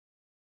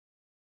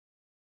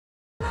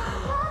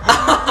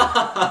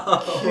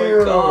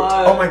Cute.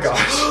 Oh my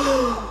gosh.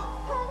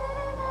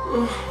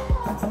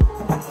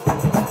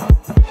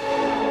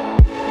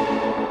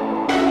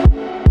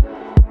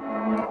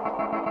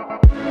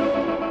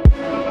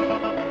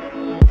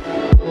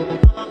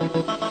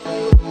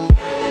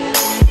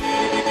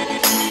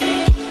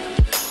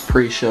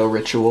 Pre-show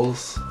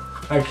rituals.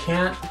 I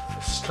can't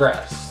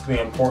stress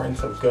the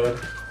importance of good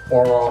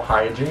oral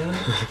hygiene.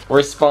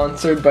 We're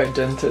sponsored by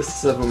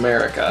Dentists of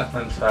America.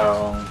 And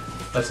so,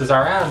 this is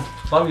our ad.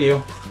 Love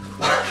you.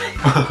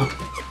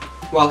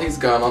 While he's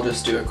gone, I'll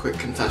just do a quick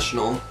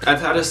confessional.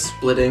 I've had a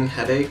splitting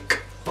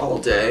headache all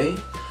day,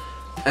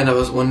 and I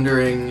was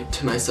wondering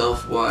to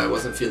myself why I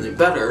wasn't feeling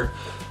better,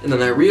 and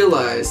then I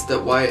realized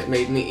that Wyatt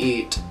made me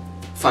eat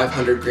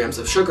 500 grams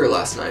of sugar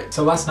last night.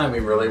 So last night we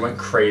really went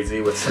crazy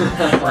with some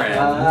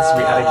friends.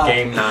 We had a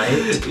game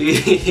night.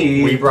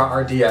 We brought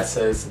our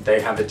DS's.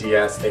 They have a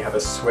DS, they have a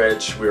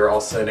Switch. We were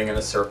all sitting in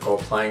a circle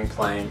playing.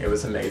 It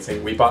was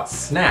amazing. We bought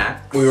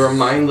snacks. We were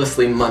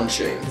mindlessly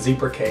munching.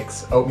 Zebra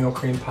cakes, oatmeal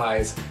cream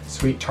pies,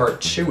 sweet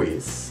tart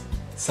chewies,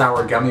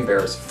 sour gummy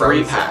bears,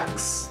 frozen. 3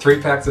 packs.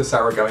 3 packs of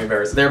sour gummy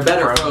bears. They're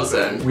better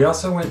frozen. We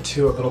also went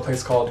to a little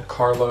place called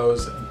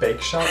Carlo's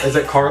Bake Shop. Is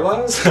it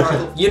Carlo's?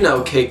 You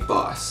know, Cake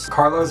Boss.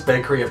 Carlo's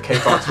Bakery of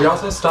Cake Boss. We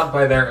also stopped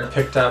by there and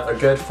picked up a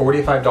good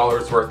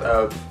 $45 worth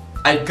of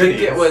I think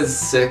it was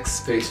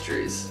 6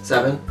 pastries.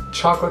 7?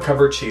 Chocolate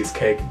covered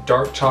cheesecake,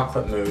 dark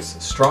chocolate mousse,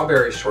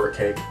 strawberry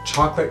shortcake,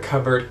 chocolate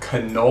covered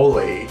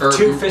cannoli,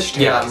 2 fish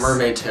tails. Yeah,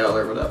 mermaid tail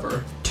or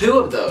whatever. 2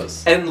 of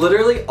those. And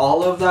literally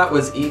all of that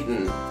was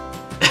eaten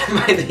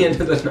by the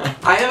end of the night.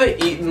 I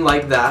haven't eaten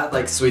like that,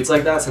 like sweets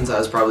like that, since I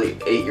was probably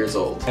 8 years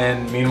old.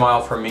 And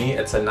meanwhile for me,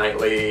 it's a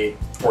nightly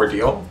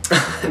ordeal.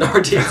 An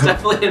ordeal, it's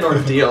definitely an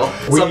ordeal.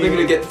 Something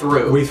to get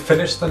through. We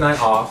finished the night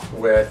off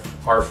with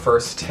our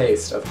first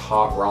taste of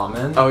hot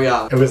ramen. Oh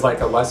yeah. It was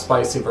like a less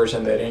spicy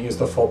version. They didn't use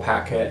the full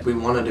packet. We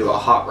want to do a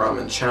hot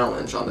ramen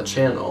challenge on the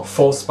channel.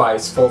 Full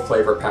spice, full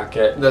flavor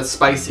packet. The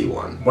spicy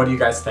one. What do you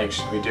guys think?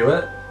 Should we do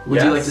it?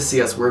 Would you like to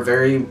see us? We're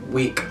very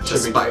weak to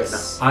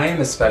spice. I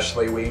am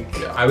especially weak.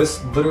 Yeah. I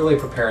was literally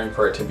preparing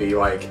for it to be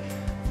like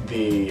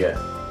the,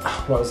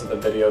 what was it, the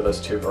video of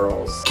those 2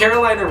 girls?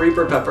 Carolina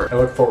Reaper Pepper. I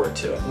look forward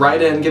to it.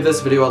 Write in, give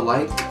this video a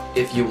like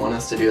if you want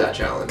us to do that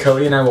challenge.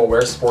 Cody and I will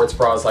wear sports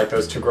bras like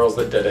those 2 girls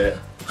that did it.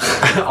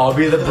 I'll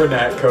be the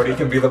brunette, Cody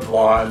can be the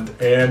blonde,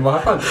 and we'll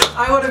have fun.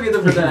 I want to be the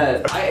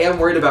brunette. I am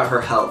worried about her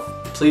health.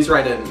 Please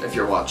write in if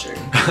you're watching.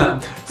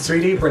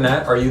 Sweetie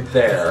brunette, are you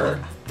there?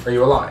 Are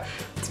you alive?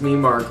 It's me,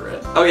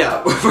 Margaret. Oh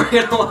yeah, we're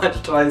gonna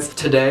watch Twice.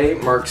 Today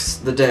marks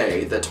the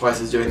day that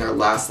Twice is doing their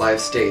last live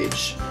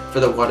stage for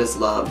the What Is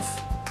Love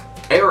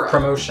era.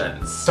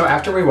 Promotions. So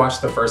after we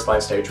watched the first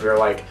live stage, we were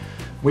like,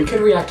 we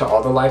could react to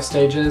all the live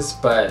stages,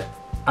 but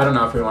I don't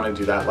know if we want to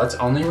do that. Let's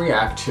only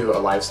react to a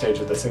live stage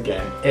of this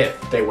again if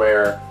they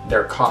wear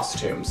their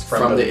costumes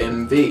from the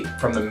MV.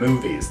 From the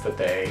movies that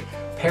they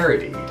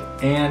parodied.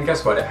 And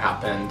guess what? It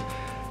happened.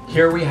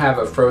 Here we have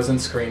a frozen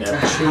screen of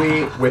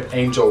Chewie with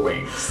angel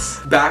wings.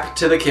 Back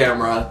to the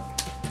camera,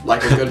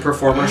 like a good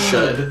performer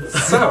should.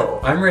 So,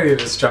 I'm ready to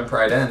just jump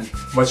right in.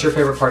 What's your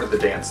favorite part of the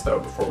dance though,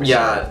 before we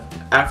start?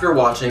 After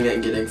watching it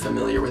and getting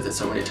familiar with it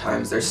so many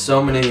times, there's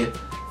so many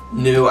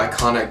new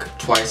iconic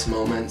Twice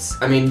moments.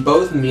 I mean,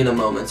 both Mina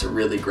moments are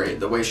really great.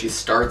 The way she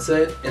starts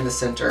it in the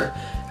center,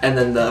 and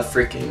then the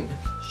freaking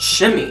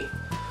shimmy.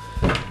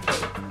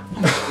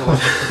 Oh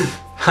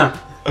my god.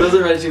 Those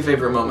are my 2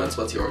 favorite moments.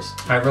 What's yours?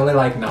 I really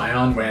like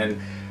Nyeon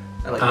when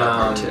I like that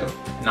part too.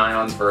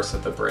 Nyeon's verse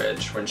at the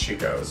bridge when she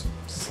goes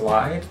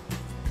slide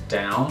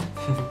down.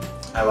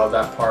 I love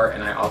that part,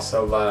 and I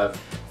also love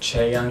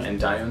Chaeyoung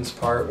and Daeun's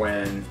part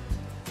when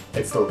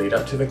it's the lead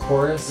up to the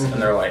chorus, and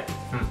they're like,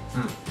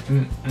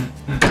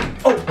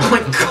 Oh my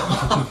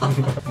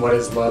god! What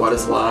is love? What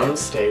is love?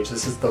 Stage.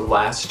 This is the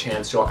last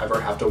chance you'll ever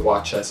have to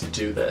watch us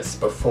do this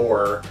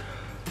before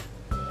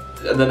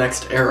the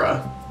next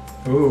era.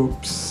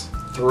 Oops.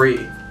 3,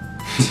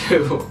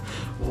 2,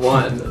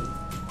 1.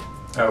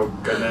 Oh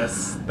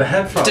goodness. The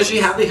headphones. Does she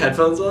have the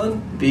headphones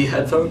on? The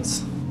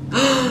headphones?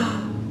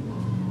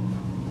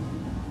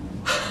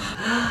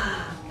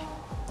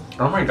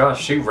 Oh my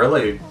gosh, she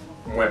really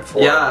went for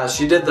it. Yeah,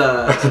 she did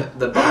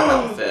the bat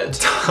outfit.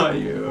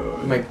 Taeyoon.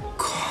 Oh my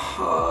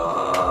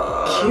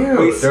god.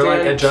 Cute. They're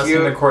like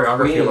adjusting the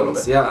choreography a little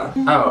bit. Yeah.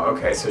 Oh,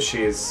 okay, so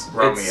she's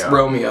Romeo. It's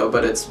Romeo,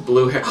 but it's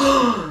blue hair.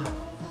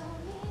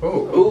 Ooh.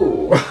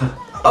 Ooh.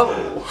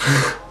 Oh.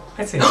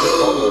 I see.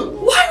 Oh.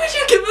 Why would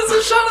you give us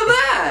a shot of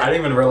that? I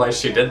didn't even realize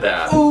she did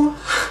that. Oh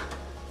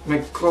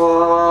my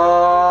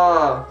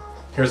god.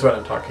 Here's what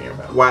I'm talking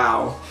about.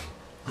 Wow.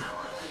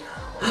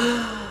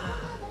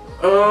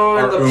 Oh,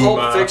 in the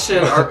Pulp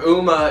Fiction, our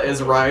Uma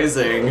is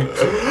rising.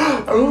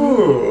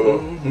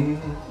 Ooh.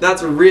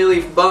 That's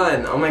really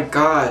fun. Oh my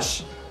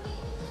gosh.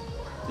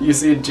 You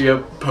see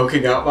Jihyo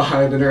poking out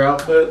behind in her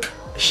outfit?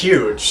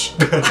 Huge.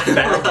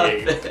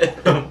 Baggy.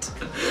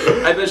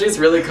 I bet she's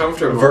really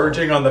comfortable.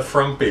 Verging on the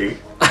frumpy.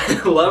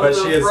 love But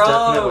the she is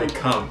frog. definitely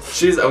comf.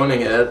 She's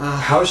owning it.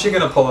 How is she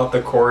gonna pull out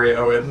the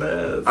choreo in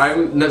this?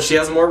 No, she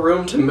has more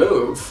room to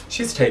move.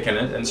 She's taking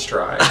it in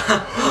stride.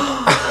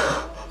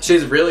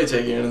 She's really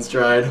taking it in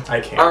stride. I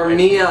can't.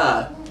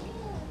 Armia.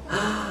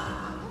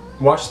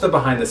 Watch the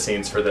behind the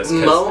scenes for this.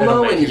 'Cause it'll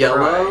Momo make in you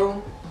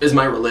yellow is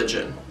my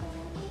religion.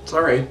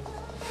 Sorry.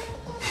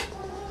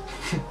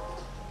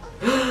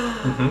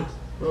 Mm-hmm.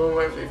 Oh,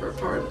 my favorite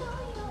part.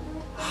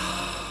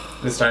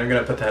 Is Diane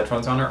gonna put the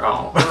headphones on her?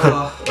 Oh.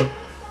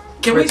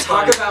 Can we It's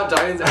talk fine. about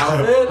Diane's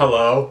outfit?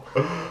 Hello?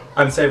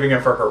 I'm saving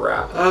it for her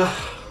rap.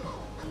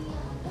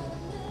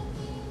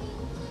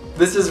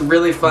 This is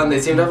really fun.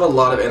 They seem to have a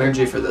lot of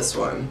energy for this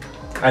one.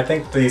 I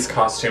think these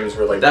costumes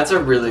really That's a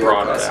really good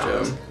brought it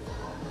costume.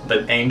 out.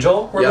 The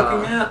angel we're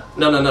looking at?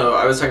 No.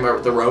 I was talking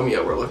about the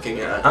Romeo we're looking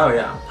at. Oh,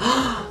 yeah.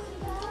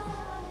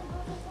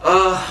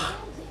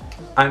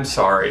 I'm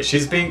sorry.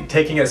 She's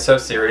taking it so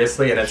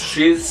seriously, and it's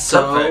She's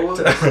so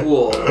perfect.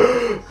 cool.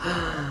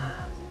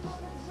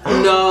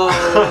 No.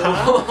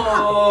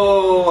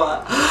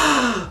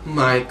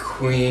 My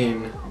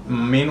queen.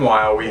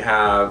 Meanwhile, we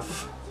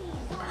have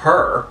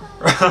her.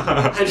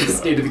 I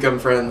just need to become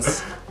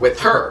friends with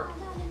her.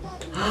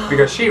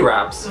 Because she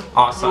raps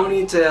awesome.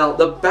 Ponytail.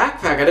 The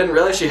backpack, I didn't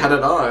realize she had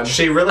it on.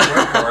 She really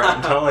went for it,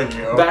 I'm telling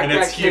you. And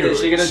it's Backpack kid, huge. is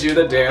she gonna do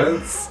the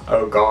dance?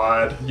 Oh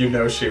god, you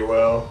know she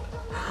will.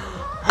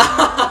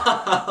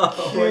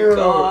 Oh Cute. my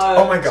god.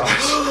 Oh my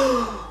gosh.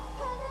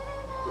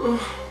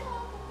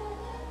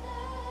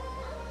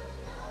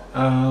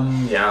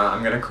 Yeah,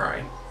 I'm gonna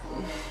cry.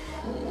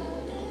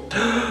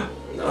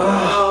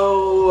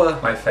 Oh.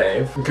 My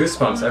fave.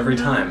 Goosebumps every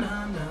time.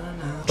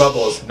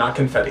 Bubbles, not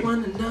confetti.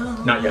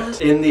 Not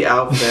yet. In the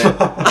outfit.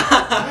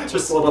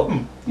 Just a little.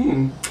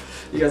 You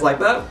guys like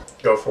that?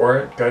 Go for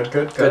it. Good.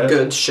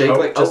 Good. Shake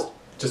like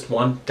just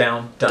one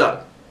down, done.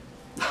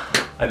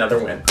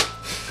 Another win.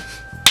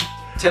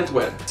 10th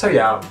win. So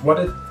yeah, what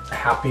a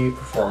happy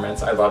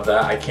performance. I love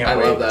that. I can't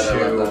wait I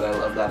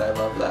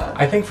love that.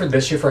 I think for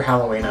this year for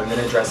Halloween, I'm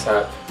gonna dress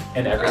up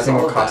in every As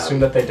single all of them. costume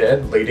that they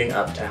did leading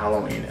up to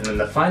Halloween, and then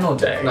the final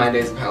day, 9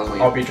 days of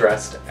Halloween. I'll be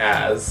dressed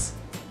as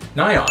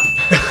Nyan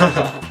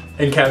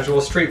in casual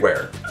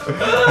streetwear.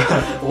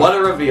 What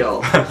a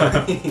reveal.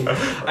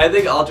 I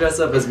think I'll dress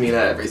up as Mina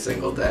every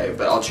single day,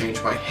 but I'll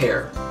change my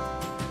hair.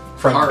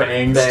 From Heart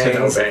bangs to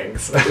no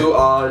bangs. bangs. Ooh,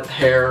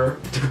 hair.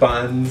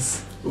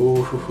 Buns.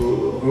 Ooh.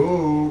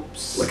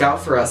 Oops. Look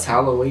out for us,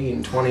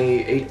 Halloween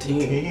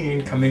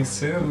 2018. Coming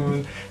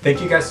soon.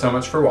 Thank you guys so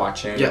much for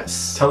watching.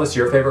 Yes. Tell us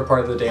your favorite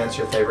part of the dance,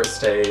 your favorite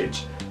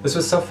stage. This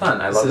was so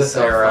fun. I love this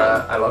so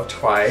era. fun. I love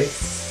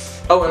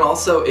Twice. Oh, and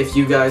also, if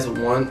you guys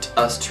want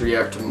us to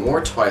react to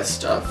more Twice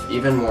stuff,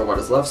 even more What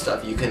Is Love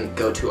stuff, you can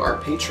go to our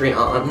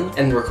Patreon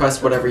and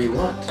request whatever you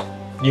want.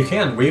 You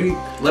can.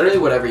 Literally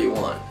whatever you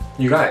want.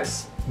 You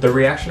guys, the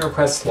reaction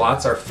request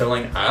slots are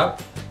filling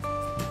up.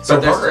 So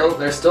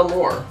there's still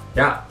more.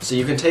 Yeah. So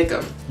you can take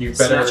them. You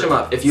better snatch them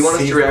up. If you want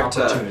us to react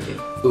to opportunity.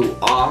 Ooh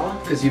Ah,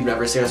 because you've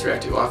never seen us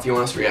react to Ooh Ah. If you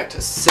want us to react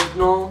to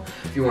Signal,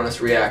 if you want us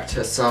to react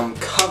to some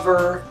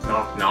cover,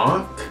 Knock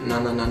knock.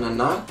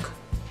 knock,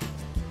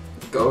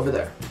 go over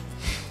there.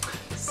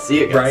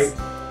 See you guys.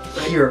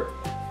 Right here.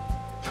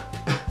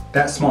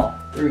 That small.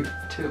 3,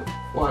 2,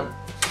 1.